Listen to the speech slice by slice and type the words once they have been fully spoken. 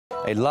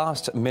A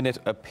last-minute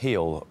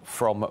appeal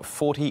from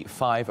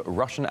 45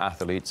 Russian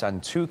athletes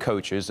and 2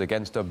 coaches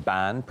against a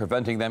ban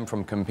preventing them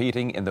from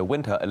competing in the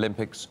Winter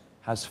Olympics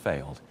has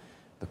failed.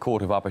 The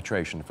Court of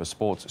Arbitration for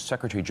Sport's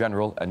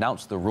Secretary-General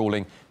announced the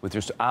ruling with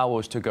just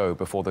hours to go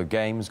before the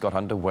Games got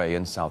underway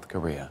in South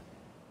Korea.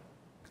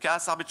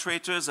 CAS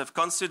arbitrators have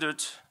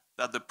considered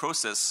that the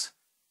process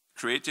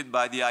created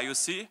by the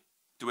IOC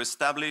to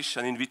establish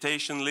an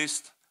invitation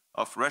list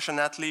of Russian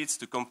athletes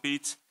to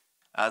compete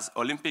as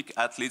Olympic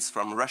athletes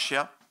from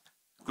Russia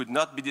could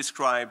not be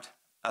described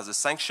as a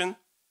sanction,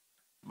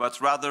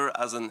 but rather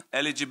as an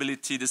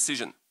eligibility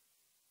decision.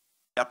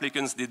 The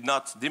applicants did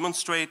not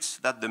demonstrate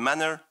that the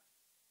manner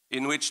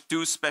in which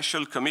 2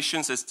 special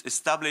commissions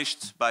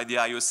established by the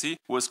IOC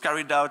was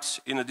carried out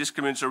in a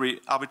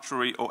discriminatory,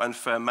 arbitrary or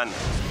unfair manner.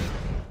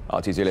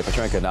 RT's Ilya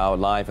Petrenko now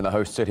live in the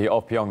host city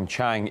of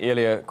Pyeongchang.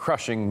 Ilya,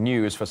 crushing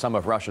news for some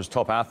of Russia's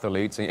top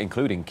athletes,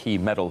 including key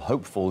medal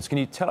hopefuls. Can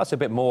you tell us a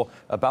bit more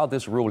about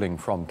this ruling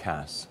from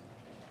CAS?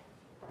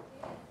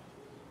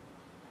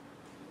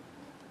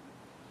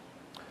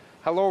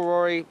 Hello,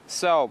 Rory.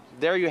 So,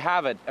 there you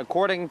have it.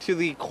 According to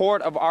the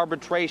Court of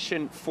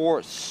Arbitration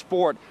for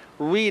Sport,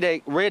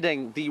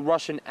 ridding the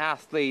Russian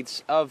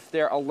athletes of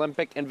their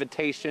Olympic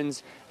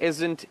invitations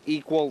isn't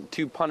equal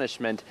to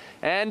punishment.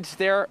 And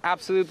they're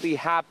absolutely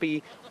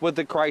happy with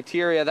the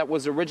criteria that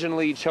was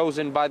originally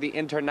chosen by the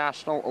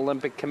International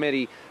Olympic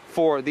Committee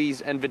for these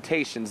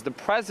invitations. The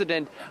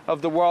president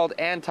of the World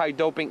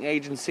Anti-Doping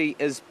Agency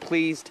is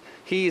pleased.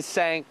 He is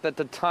saying that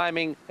the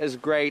timing is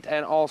great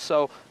and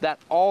also that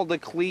all the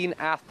clean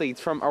athletes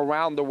from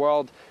around the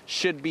world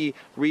should be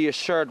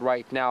reassured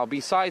right now.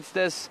 Besides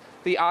this,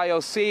 the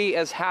IOC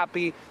is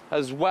happy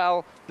as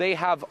well. They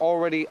have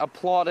already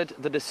applauded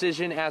the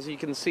decision, as you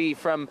can see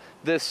from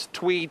this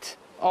tweet,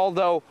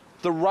 although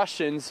the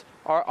Russians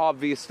are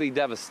obviously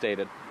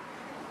devastated.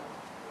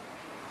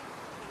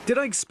 Did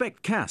I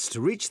expect CAS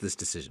to reach this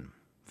decision?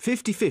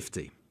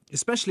 50-50,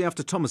 especially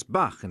after Thomas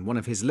Bach, in one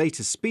of his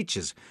latest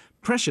speeches,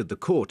 pressured the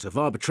Court of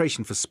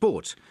Arbitration for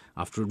Sport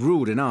after it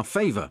ruled in our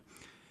favour.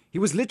 He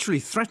was literally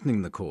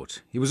threatening the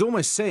court. He was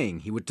almost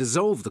saying he would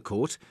dissolve the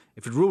court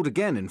if it ruled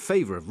again in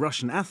favour of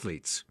Russian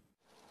athletes.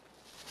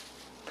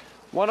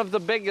 One of the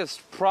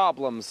biggest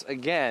problems,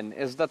 again,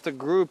 is that the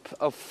group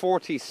of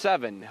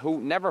 47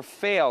 who never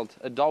failed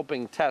a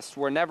doping test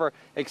were never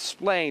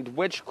explained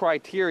which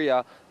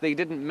criteria they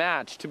didn't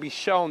match to be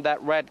shown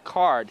that red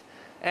card.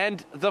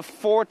 And the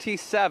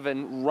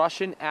 47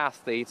 Russian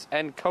athletes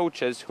and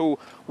coaches who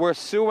were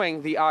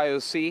suing the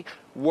IOC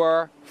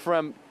were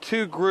from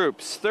 2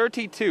 groups.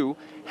 32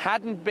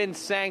 hadn't been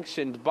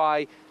sanctioned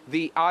by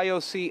the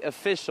IOC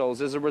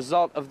officials as a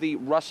result of the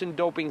Russian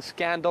doping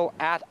scandal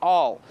at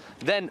all.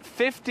 Then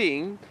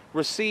 15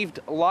 received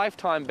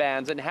lifetime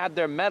bans and had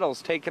their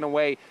medals taken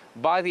away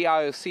by the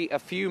IOC a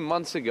few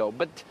months ago.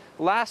 But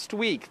last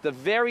week, the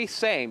very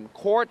same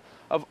Court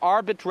of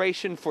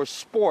Arbitration for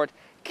Sport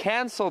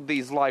canceled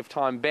these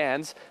lifetime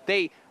bans.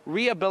 They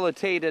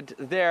rehabilitated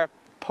their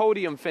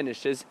podium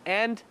finishes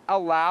and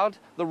allowed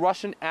the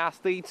Russian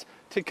athletes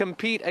to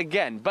compete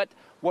again. But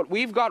what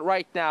we've got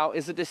right now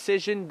is a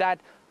decision that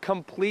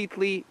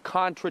completely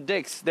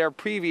contradicts their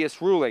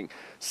previous ruling.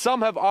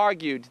 Some have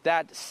argued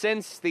that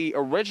since the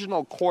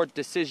original court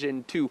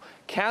decision to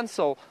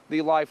cancel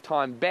the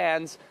lifetime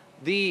bans,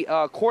 the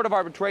Court of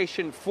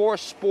Arbitration for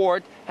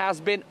Sport has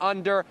been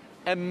under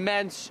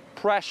immense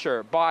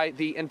pressure by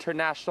the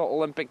International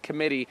Olympic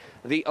Committee,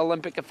 the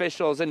Olympic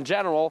officials in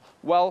general.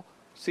 Well,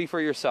 see for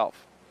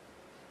yourself.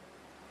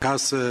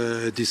 CAS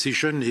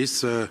decision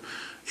is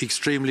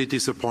extremely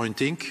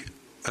disappointing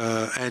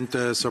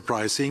and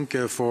surprising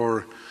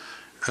for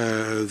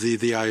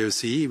the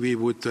IOC. We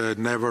would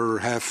never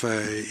have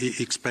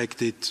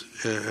expected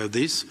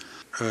this.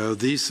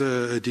 This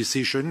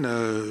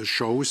decision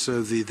shows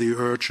the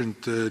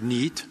urgent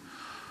need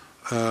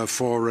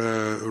for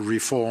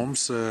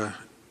reforms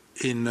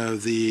in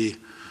the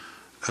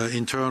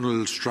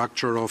internal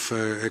structure of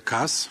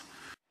CAS.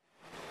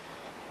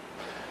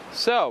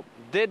 So,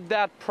 did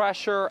that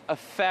pressure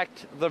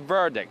affect the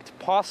verdict?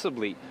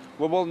 Possibly.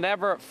 We will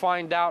never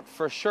find out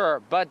for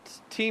sure, but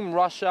Team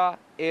Russia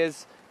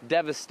is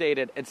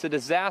devastated. It's a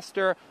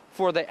disaster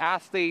for the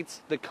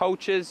athletes, the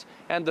coaches,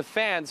 and the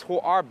fans who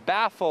are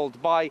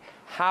baffled by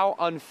how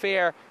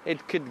unfair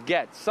it could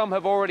get. Some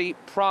have already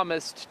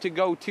promised to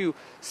go to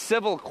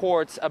civil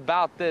courts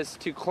about this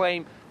to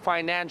claim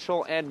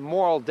financial and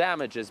moral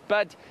damages.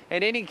 But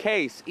in any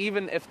case,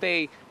 even if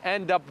they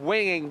end up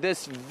winning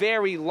this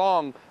very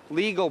long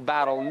legal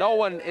battle, no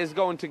one is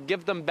going to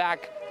give them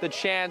back the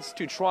chance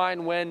to try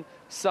and win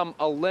some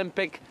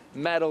Olympic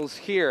medals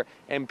here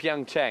in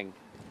Pyeongchang.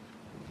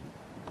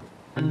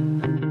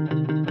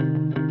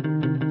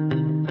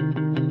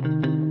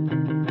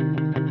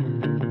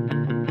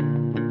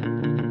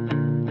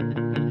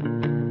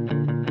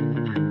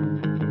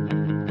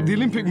 The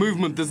Olympic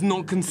movement does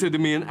not consider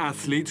me an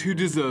athlete who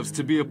deserves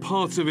to be a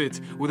part of it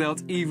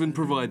without even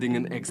providing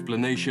an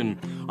explanation.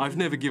 I've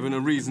never given a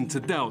reason to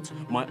doubt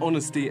my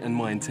honesty and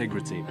my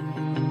integrity.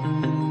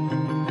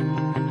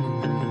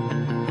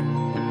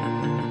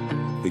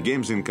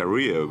 Games in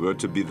Korea were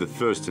to be the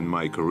first in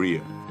my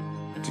career.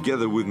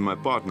 Together with my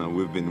partner,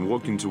 we've been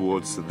working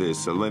towards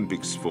this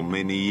Olympics for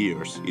many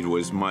years. It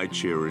was my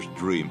cherished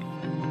dream.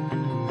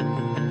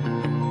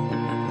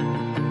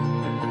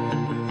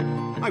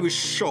 I was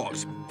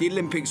shocked. The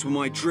Olympics were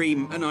my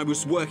dream, and I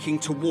was working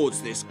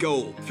towards this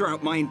goal.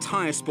 Throughout my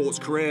entire sports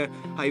career,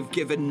 I've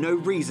given no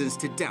reasons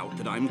to doubt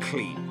that I'm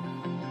clean.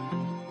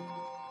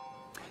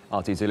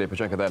 RT's Ilya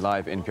Pachenko there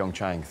live in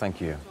Pyeongchang.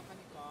 Thank you.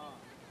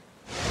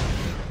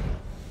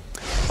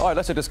 All right,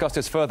 let's discuss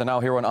this further now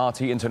here on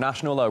RT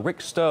International.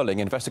 Rick Sterling,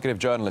 investigative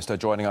journalist,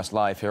 joining us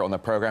live here on the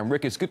program.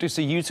 Rick, it's good to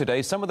see you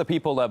today. Some of the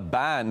people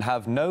banned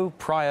have no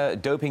prior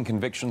doping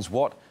convictions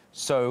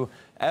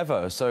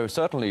whatsoever. So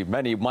certainly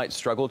many might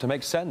struggle to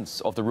make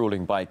sense of the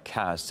ruling by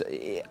CAS.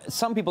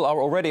 Some people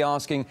are already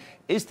asking,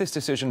 is this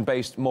decision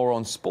based more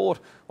on sport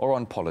or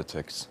on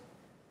politics?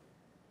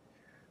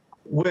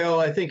 Well,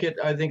 I think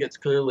it's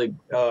clearly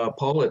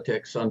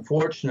politics.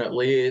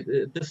 Unfortunately,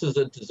 this is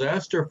a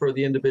disaster for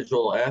the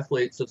individual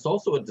athletes. It's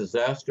also a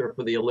disaster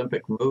for the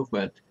Olympic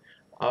movement,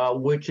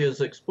 which is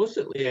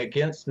explicitly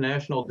against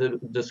national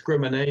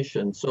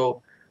discrimination.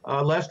 So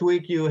last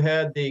week you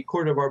had the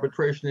Court of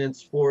Arbitration in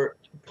Sport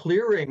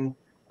clearing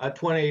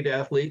 28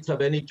 athletes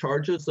of any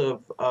charges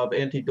of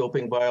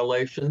anti-doping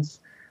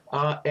violations.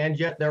 And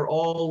yet they're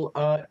all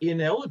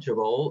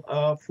ineligible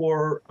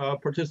for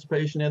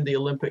participation in the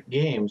Olympic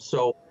Games.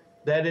 So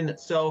that in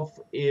itself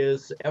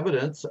is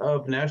evidence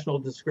of national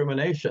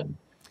discrimination.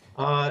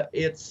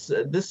 This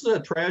is a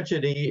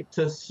tragedy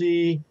to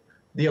see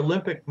the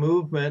Olympic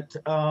movement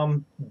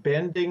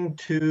bending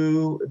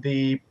to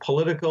the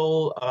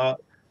political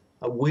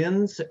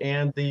winds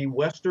and the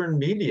Western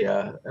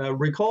media.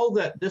 Recall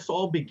that this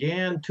all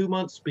began 2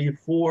 months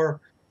before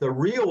the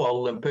Rio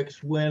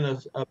Olympics, when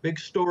a big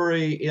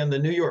story in the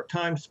New York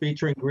Times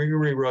featuring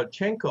Grigory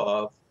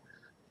Rodchenkov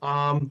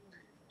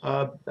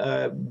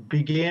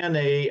began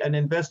an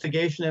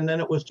investigation, and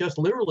then it was just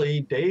literally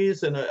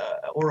days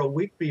or a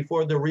week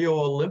before the Rio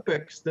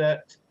Olympics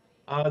that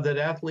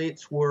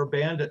athletes were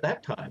banned at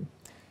that time.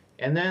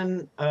 And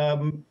then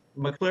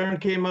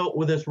McLaren came out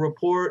with this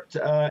report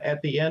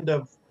at the end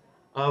of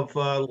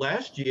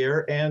last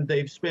year, and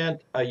they've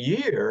spent a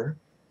year,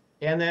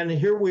 and then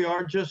here we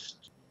are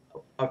just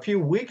a few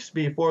weeks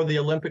before the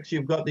Olympics,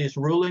 you've got these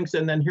rulings,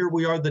 and then here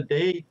we are the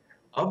day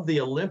of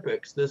the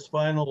Olympics. This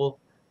final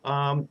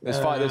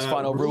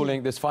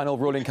ruling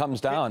comes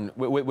down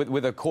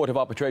with a Court of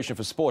Arbitration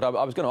for Sport. I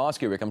was going to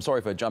ask you, Rick, I'm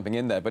sorry for jumping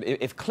in there, but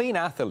if clean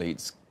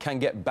athletes can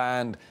get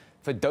banned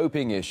for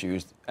doping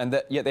issues, and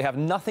yet they have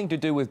nothing to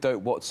do with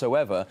dope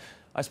whatsoever,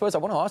 I suppose I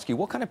want to ask you,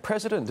 what kind of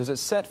precedent does it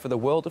set for the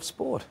world of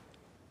sport?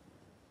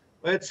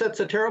 It sets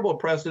a terrible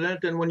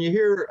precedent, and when you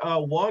hear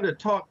WADA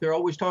talk, they're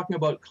always talking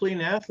about clean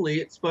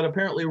athletes, but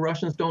apparently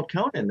Russians don't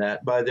count in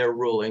that by their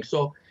ruling.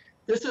 So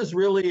this is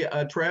really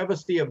a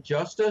travesty of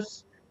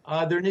justice.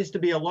 There needs to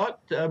be a lot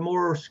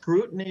more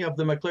scrutiny of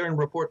the McLaren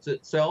reports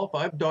itself.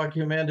 I've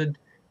documented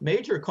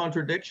major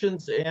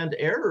contradictions and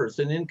errors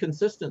and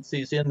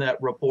inconsistencies in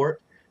that report.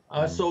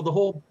 So the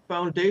whole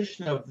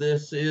foundation of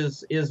this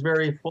is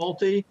very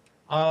faulty.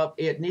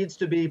 It needs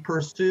to be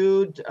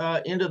pursued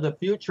into the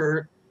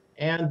future.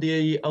 And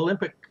the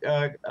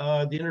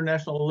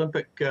International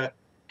Olympic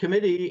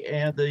Committee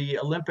and the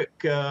Olympic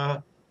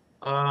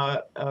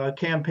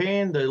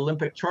campaign, the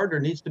Olympic Charter,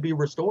 needs to be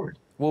restored.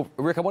 Well,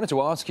 Rick, I wanted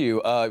to ask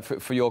you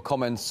for your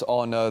comments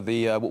on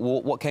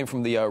what came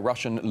from the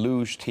Russian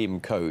luge team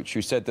coach,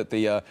 who said that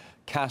the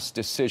CAS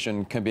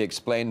decision can be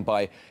explained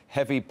by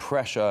heavy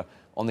pressure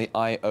on the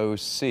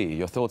IOC.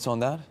 Your thoughts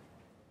on that?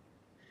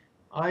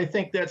 I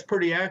think that's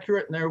pretty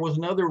accurate. And there was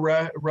another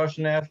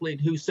Russian athlete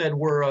who said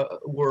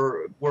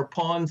we're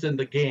pawns in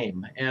the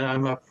game, and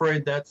I'm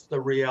afraid that's the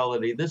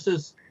reality. This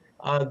is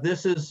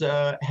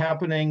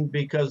happening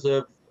because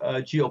of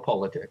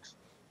geopolitics.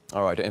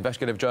 All right,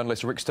 investigative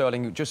journalist Rick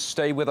Sterling, just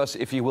stay with us,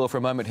 if you will, for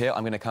a moment here.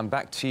 I'm going to come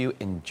back to you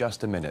in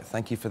just a minute.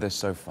 Thank you for this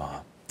so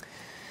far.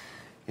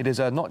 It is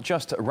not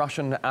just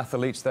Russian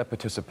athletes, their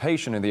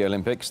participation in the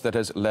Olympics that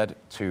has led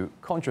to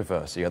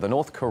controversy. The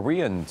North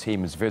Korean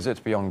team's visit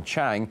to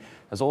Pyeongchang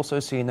has also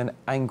seen an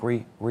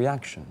angry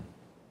reaction.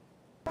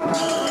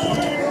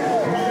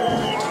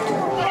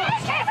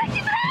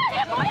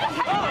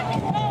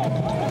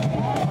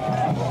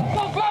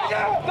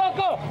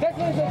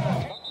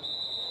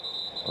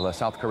 Well, the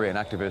South Korean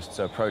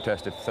activists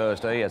protested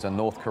Thursday as a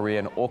North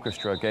Korean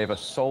orchestra gave a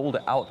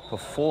sold-out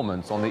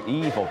performance on the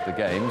eve of the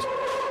Games.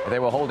 They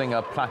were holding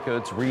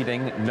placards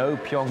reading "No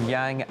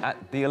Pyongyang at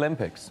the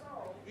Olympics."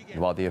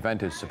 And while the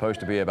event is supposed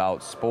to be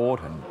about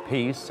sport and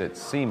peace, it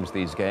seems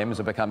these Games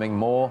are becoming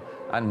more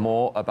and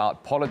more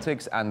about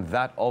politics and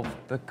that of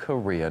the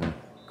Korean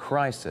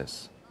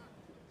crisis.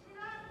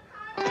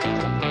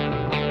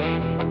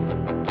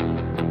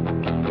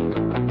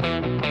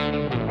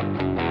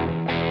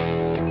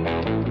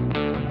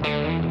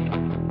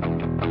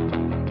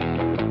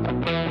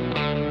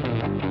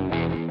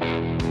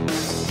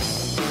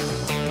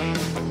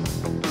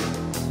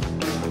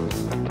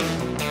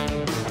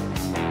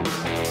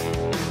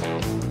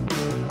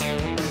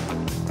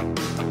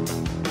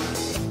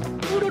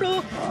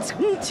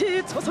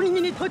 전체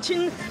조선인민이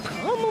터진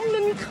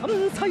감없는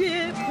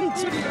감사의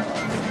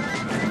분출이다.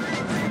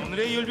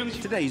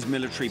 Today's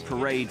military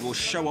parade will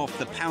show off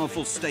the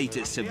powerful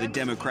status of the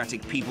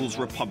Democratic People's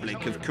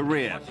Republic of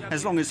Korea.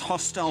 As long as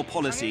hostile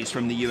policies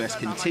from the US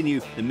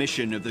continue, the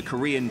mission of the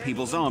Korean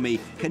People's Army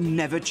can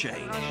never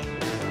change.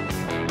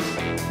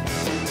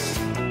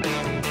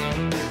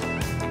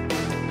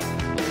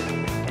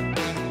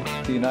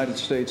 The United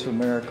States of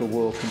America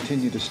will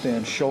continue to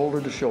stand shoulder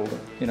to shoulder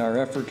in our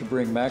effort to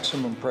bring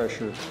maximum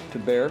pressure to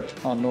bear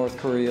on North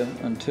Korea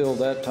until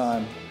that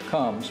time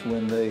comes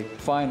when they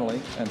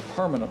finally and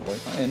permanently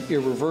and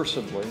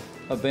irreversibly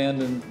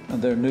abandon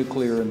their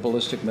nuclear and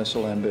ballistic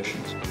missile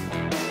ambitions.